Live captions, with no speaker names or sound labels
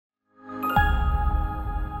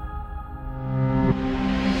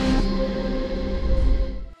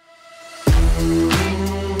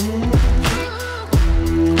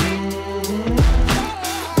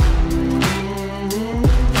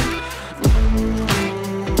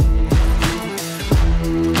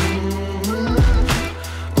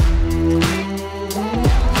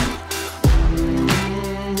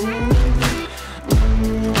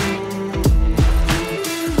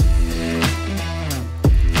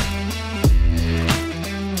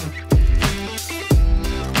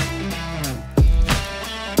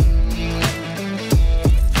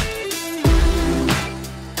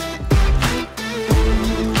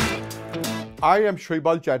I am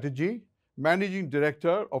Saibal Chatterjee, Managing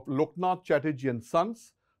Director of Loknath Chatterjee and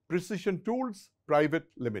Sons, Precision Tools Private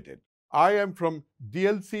Limited. I am from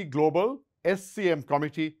DLC Global SCM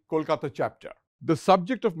Committee, Kolkata chapter. The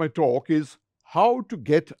subject of my talk is how to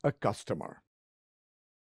get a customer.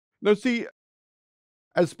 Now see,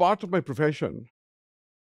 as part of my profession,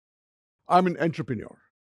 I'm an entrepreneur.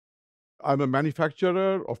 I'm a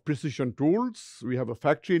manufacturer of precision tools. We have a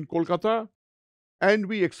factory in Kolkata, and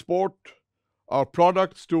we export our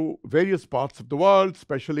products to various parts of the world,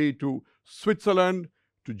 especially to Switzerland,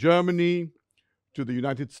 to Germany, to the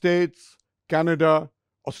United States, Canada,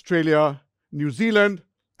 Australia, New Zealand,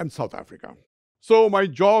 and South Africa. So my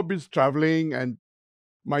job is traveling, and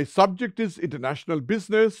my subject is international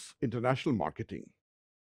business, international marketing.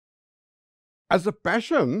 As a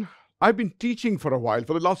passion, I've been teaching for a while.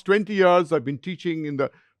 For the last 20 years, I've been teaching in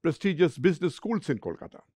the prestigious business schools in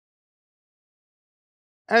Kolkata.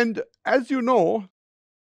 And as you know,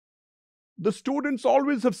 the students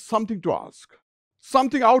always have something to ask,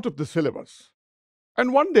 something out of the syllabus.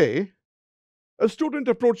 And one day, a student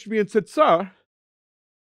approached me and said, "Sir,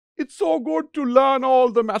 it's so good to learn all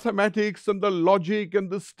the mathematics and the logic and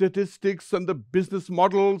the statistics and the business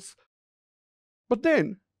models. But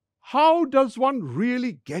then, how does one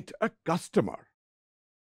really get a customer?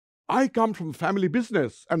 I come from family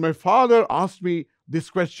business, and my father asked me this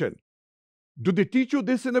question. Do they teach you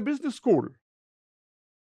this in a business school?"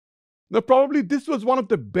 Now, probably this was one of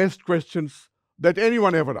the best questions that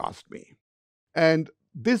anyone ever asked me. And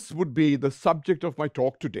this would be the subject of my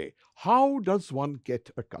talk today. How does one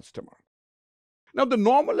get a customer? Now, the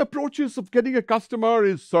normal approaches of getting a customer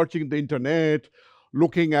is searching the internet,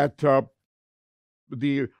 looking at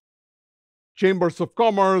the chambers of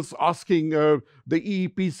commerce, asking the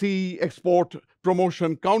EPC, export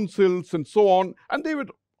promotion councils, and so on, and they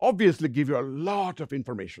would obviously give you a lot of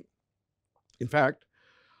information. In fact,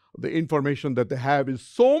 the information that they have is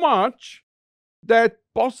so much that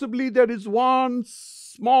possibly there is one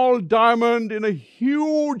small diamond in a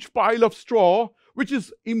huge pile of straw, which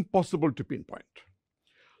is impossible to pinpoint.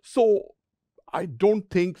 So I don't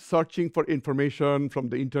think searching for information from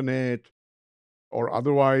the internet or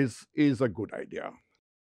otherwise is a good idea.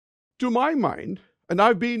 To my mind, and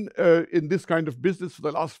I've been in this kind of business for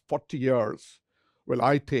the last 40 years, well,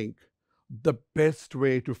 I think the best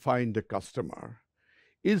way to find a customer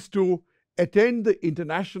is to attend the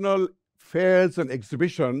international fairs and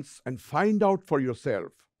exhibitions and find out for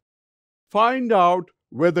yourself. Find out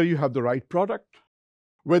whether you have the right product,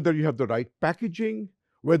 whether you have the right packaging,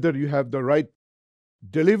 whether you have the right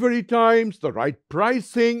delivery times, the right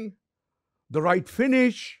pricing, the right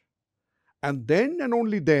finish, and then and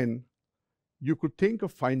only then you could think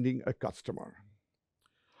of finding a customer.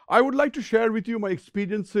 I would like to share with you my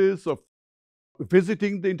experiences of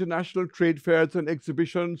visiting the international trade fairs and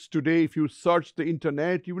exhibitions. Today, if you search the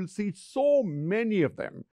internet, you will see so many of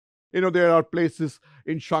them. You know, there are places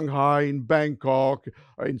in Shanghai, in Bangkok,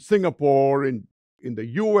 in Singapore, in the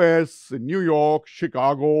US, in New York,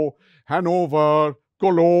 Chicago, Hanover,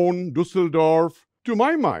 Cologne, Dusseldorf. To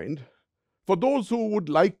my mind, for those who would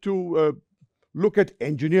like to look at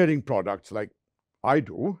engineering products like I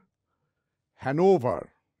do,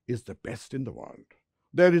 Hanover is the best in the world.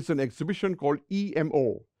 There is an exhibition called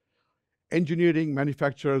EMO, Engineering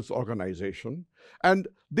Manufacturers Organization, and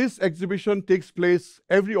this exhibition takes place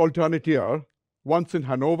every alternate year, once in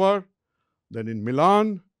Hanover, then in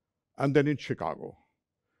Milan, and then in Chicago.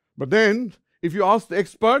 But then, if you ask the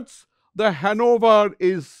experts, the Hanover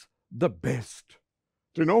is the best.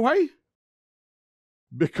 Do you know why?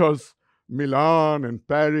 Because Milan and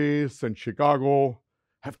Paris and Chicago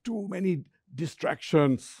have too many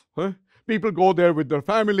distractions. People go there with their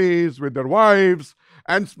families, with their wives,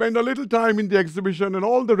 and spend a little time in the exhibition and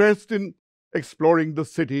all the rest in exploring the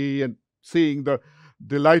city and seeing the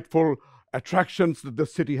delightful attractions that the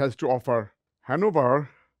city has to offer. Hanover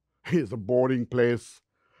is a boring place,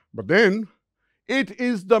 but then it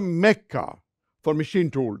is the Mecca for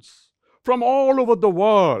machine tools. From all over the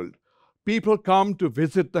world, people come to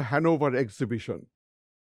visit the Hanover exhibition.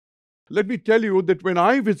 Let me tell you that when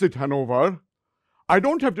I visit Hanover, I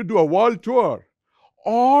don't have to do a world tour.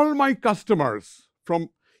 All my customers,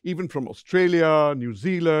 even from Australia, New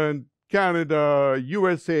Zealand, Canada,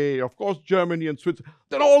 USA, of course, Germany and Switzerland,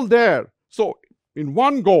 they're all there. So in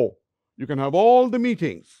one go, you can have all the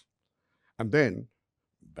meetings. And then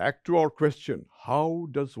back to our question, how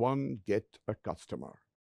does one get a customer?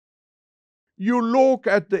 You look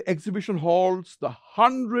at the exhibition halls, the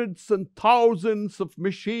hundreds and thousands of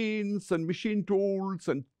machines and machine tools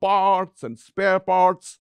and parts and spare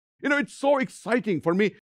parts. You know, it's so exciting for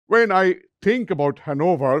me when I think about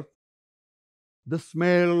Hanover. The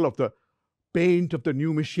smell of the paint of the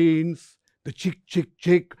new machines, the chick, chick,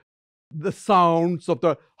 chick, the sounds of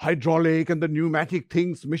the hydraulic and the pneumatic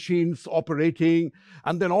things, machines operating,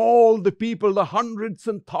 and then all the people, the hundreds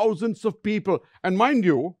and thousands of people. And mind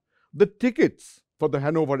you, the tickets for the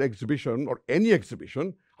Hanover exhibition or any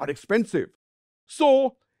exhibition are expensive.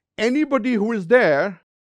 So anybody who is there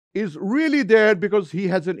is really there because he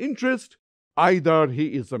has an interest. Either he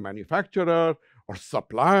is a manufacturer or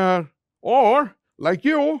supplier, or, like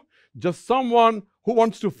you, just someone who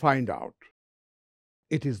wants to find out.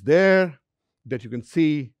 It is there that you can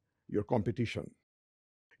see your competition.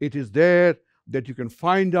 It is there that you can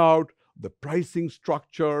find out the pricing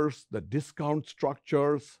structures, the discount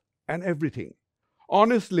structures, and everything.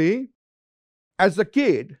 Honestly, as a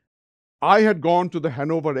kid, I had gone to the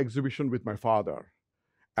Hanover exhibition with my father.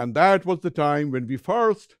 And that was the time when we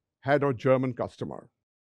first had our German customer.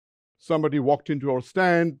 Somebody walked into our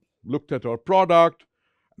stand, looked at our product,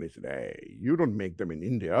 and they said, "Hey, you don't make them in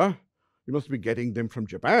India. You must be getting them from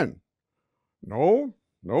Japan." No,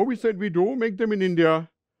 we said, "We do make them in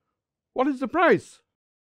India. What is the price?"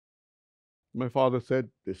 My father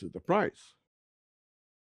said, "This is the price."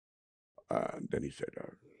 And then he said,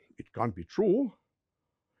 "It can't be true.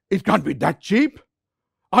 It can't be that cheap.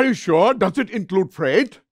 Are you sure? Does it include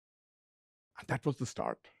freight?" And that was the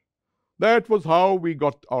start. That was how we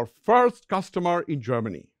got our first customer in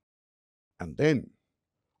Germany. And then,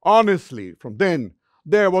 honestly, from then,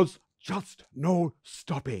 there was just no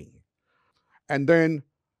stopping. And then,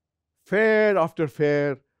 fair after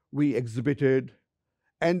fair, we exhibited,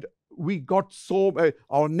 and we got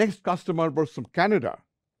our next customer was from Canada.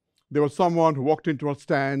 There was someone who walked into our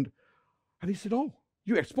stand, and he said, "Oh,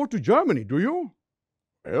 you export to Germany, do you?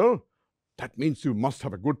 Well, that means you must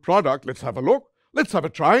have a good product. Let's have a look. Let's have a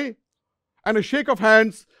try." And a shake of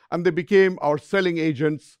hands, and they became our selling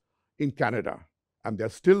agents in Canada. And they're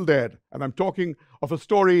still there. And I'm talking of a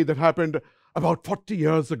story that happened about 40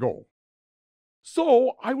 years ago.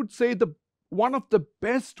 So I would say one of the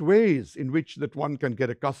best ways in which that one can get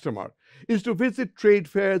a customer is to visit trade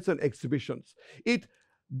fairs and exhibitions. It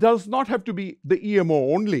does not have to be the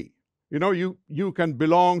EMO only. You can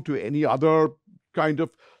belong to any other kind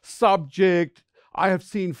of subject. I have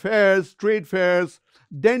seen fairs, trade fairs,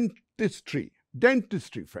 dentistry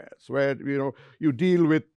fairs, where you deal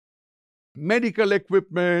with medical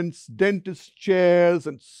equipments, dentist chairs,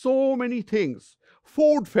 and so many things.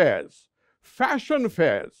 Food fairs, fashion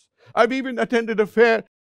fairs. I've even attended a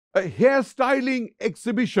hairstyling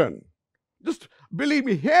exhibition. Just believe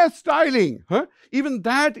me, hairstyling, even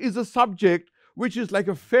that is a subject which is like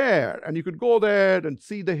a fair, and you could go there and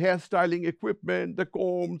see the hairstyling equipment, the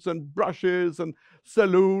combs and brushes and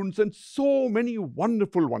salons, and so many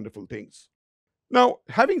wonderful, wonderful things. Now,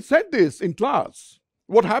 having said this in class,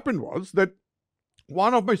 what happened was that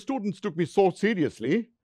one of my students took me so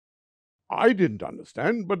seriously, I didn't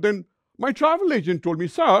understand, but then my travel agent told me,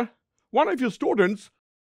 "Sir, one of your students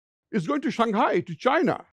is going to Shanghai, to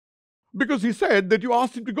China, because he said that you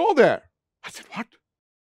asked him to go there." I said, "What?"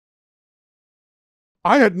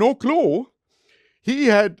 I had no clue. He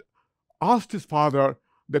had asked his father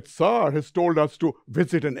that Sir has told us to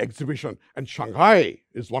visit an exhibition, and Shanghai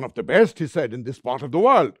is one of the best, he said, in this part of the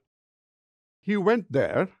world. He went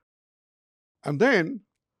there, and then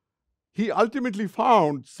he ultimately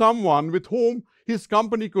found someone with whom his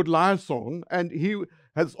company could liaison, and he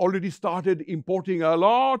has already started importing a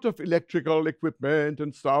lot of electrical equipment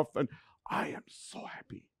and stuff, and I am so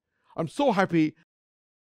happy. I'm so happy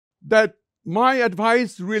that my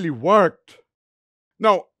advice really worked.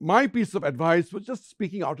 Now, my piece of advice was just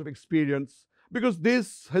speaking out of experience, because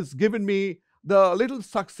this has given me the little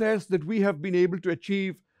success that we have been able to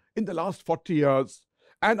achieve in the last 40 years.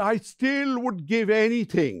 And I still would give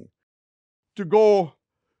anything to go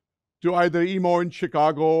to either EMO in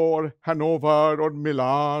Chicago or Hanover or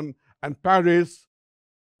Milan and Paris.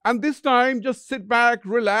 And this time, just sit back,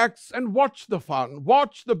 relax, and watch the fun,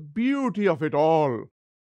 watch the beauty of it all.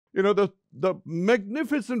 The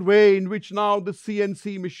magnificent way in which now the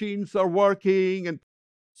CNC machines are working, and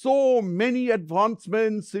so many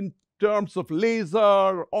advancements in terms of laser,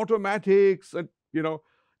 automatics, and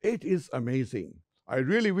it is amazing. I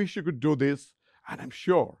really wish you could do this, and I'm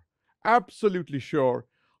sure, absolutely sure,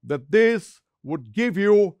 that this would give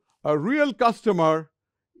you a real customer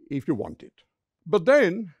if you want it. But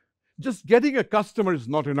then, just getting a customer is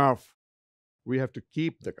not enough. We have to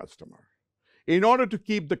keep the customer. In order to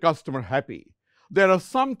keep the customer happy, there are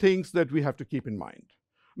some things that we have to keep in mind.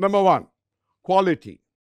 Number one, quality.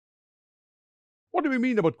 What do we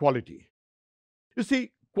mean about quality? You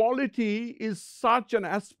see, quality is such an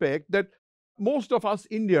aspect that most of us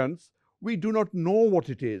Indians, we do not know what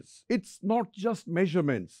it is. It's not just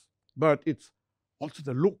measurements, but it's also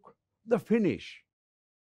the look, the finish,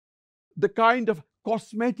 the kind of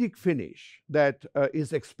cosmetic finish that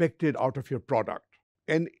is expected out of your product.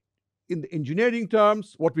 And in the engineering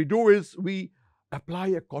terms, what we do is we apply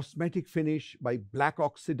a cosmetic finish by black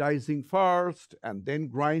oxidizing first and then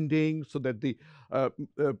grinding so that the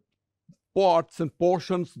parts and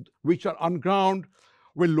portions which are unground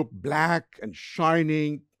will look black and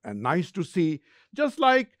shining and nice to see. Just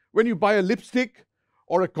like when you buy a lipstick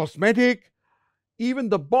or a cosmetic, even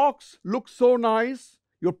the box looks so nice,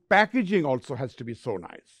 your packaging also has to be so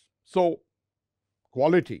nice. So,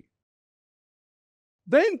 quality.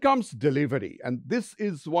 Then comes delivery, and this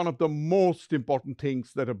is one of the most important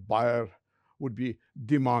things that a buyer would be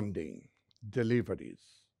demanding: deliveries,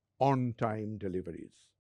 on-time deliveries.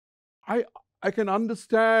 I can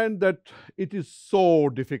understand that it is so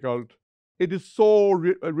difficult. It is so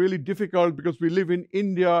really difficult because we live in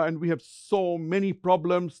India and we have so many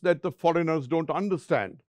problems that the foreigners don't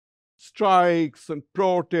understand. Strikes and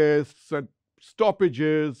protests and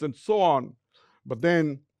stoppages and so on. But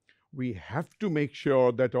then we have to make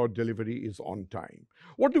sure that our delivery is on time.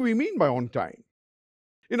 What do we mean by on time?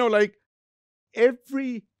 Like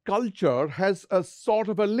every culture has a sort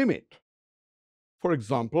of a limit. For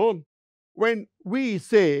example, when we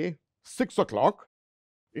say 6 o'clock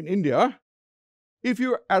in India, if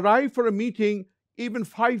you arrive for a meeting even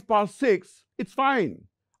 5 past 6, it's fine.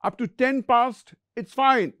 Up to 10 past, it's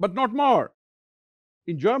fine, but not more.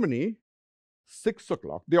 In Germany, 6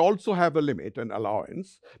 o'clock, they also have a limit, an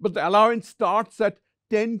allowance, but the allowance starts at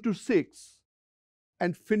 10 to 6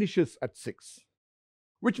 and finishes at 6,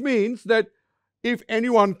 which means that if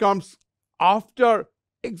anyone comes after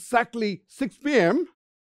exactly 6 p.m.,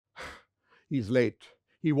 he's late.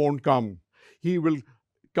 He won't come. He will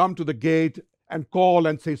come to the gate and call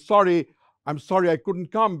and say, sorry, I'm sorry I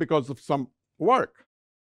couldn't come because of some work.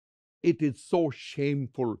 It is so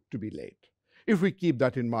shameful to be late. If we keep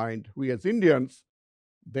that in mind, we as Indians,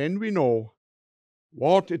 then we know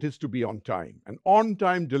what it is to be on time. And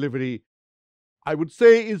on-time delivery, I would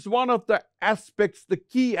say, is one of the aspects, the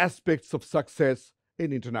key aspects of success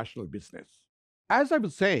in international business. As I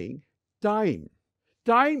was saying, time.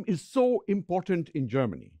 Time is so important in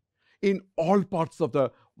Germany, in all parts of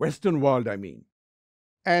the Western world, I mean.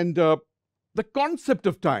 And the concept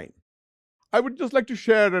of time, I would just like to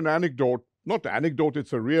share an anecdote. Not anecdote,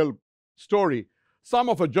 it's a real story. Some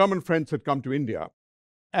of our German friends had come to India,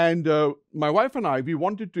 and my wife and I, we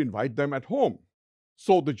wanted to invite them at home.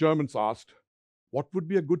 So the Germans asked, what would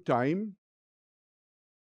be a good time?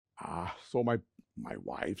 So my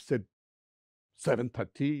wife said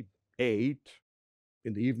 7:30, 8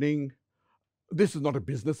 in the evening. This is not a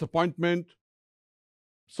business appointment.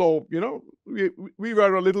 So, we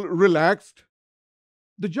were a little relaxed.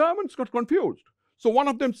 The Germans got confused. So one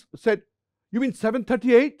of them said, you mean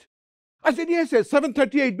 7:38? I said, yes,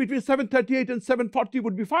 7:38. Between 7:38 and 7:40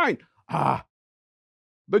 would be fine.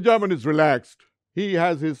 The German is relaxed. He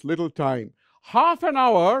has his little time. Half an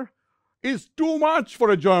hour is too much for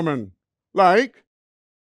a German. Like,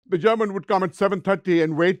 the German would come at 7:30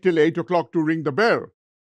 and wait till 8 o'clock to ring the bell.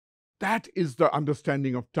 That is the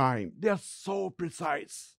understanding of time. They are so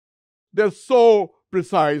precise. They're so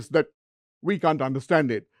precise that we can't understand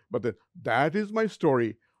it. But that is my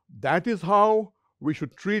story. That is how we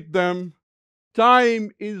should treat them. Time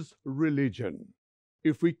is religion.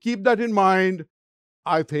 If we keep that in mind,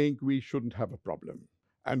 I think we shouldn't have a problem.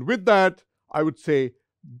 And with that, I would say,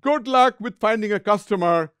 good luck with finding a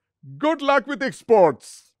customer. Good luck with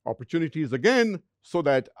exports. Opportunities again, so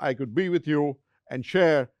that I could be with you and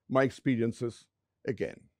share my experiences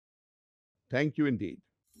again. Thank you indeed.